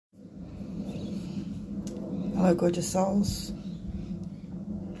Hello, gorgeous souls.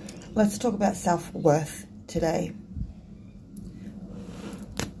 Let's talk about self-worth today.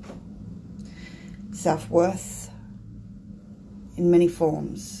 Self-worth in many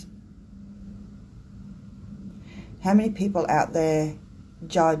forms. How many people out there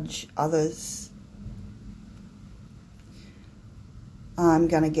judge others? I'm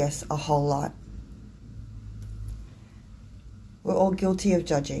going to guess a whole lot. We're all guilty of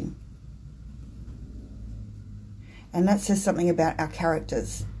judging. And that says something about our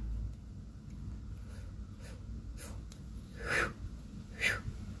characters.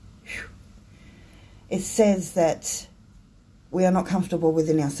 It says that we are not comfortable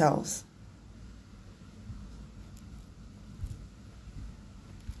within ourselves.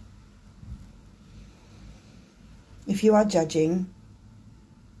 If you are judging,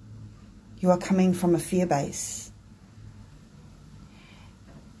 you are coming from a fear base.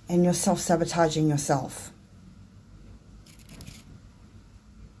 And you're self-sabotaging yourself.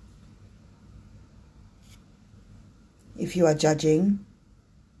 If you are judging,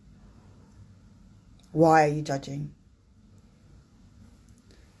 why are you judging?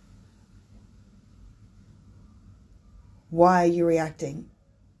 Why are you reacting?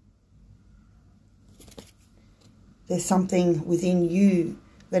 There's something within you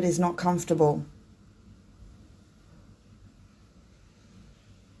that is not comfortable.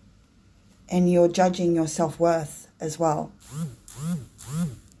 And you're judging your self-worth as well.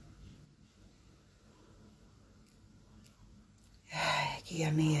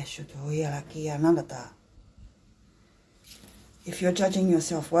 If you're judging your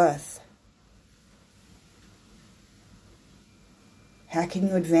self-worth, how can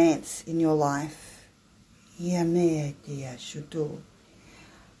you advance in your life?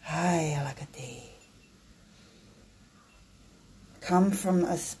 Come from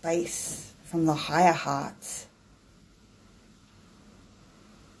a space, from the higher heart.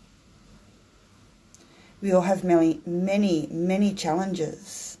 We all have many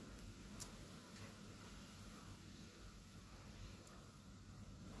challenges.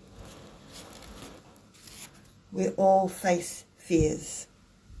 We all face fears.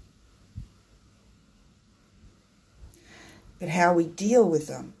 But how we deal with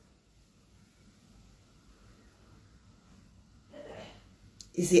them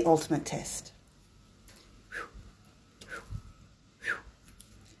is the ultimate test.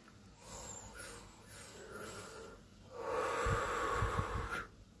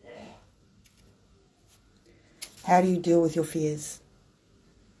 How do you deal with your fears?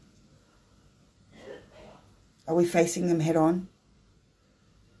 Are we facing them head on?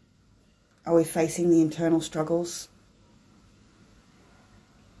 Are we facing the internal struggles?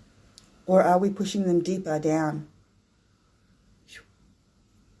 Or are we pushing them deeper down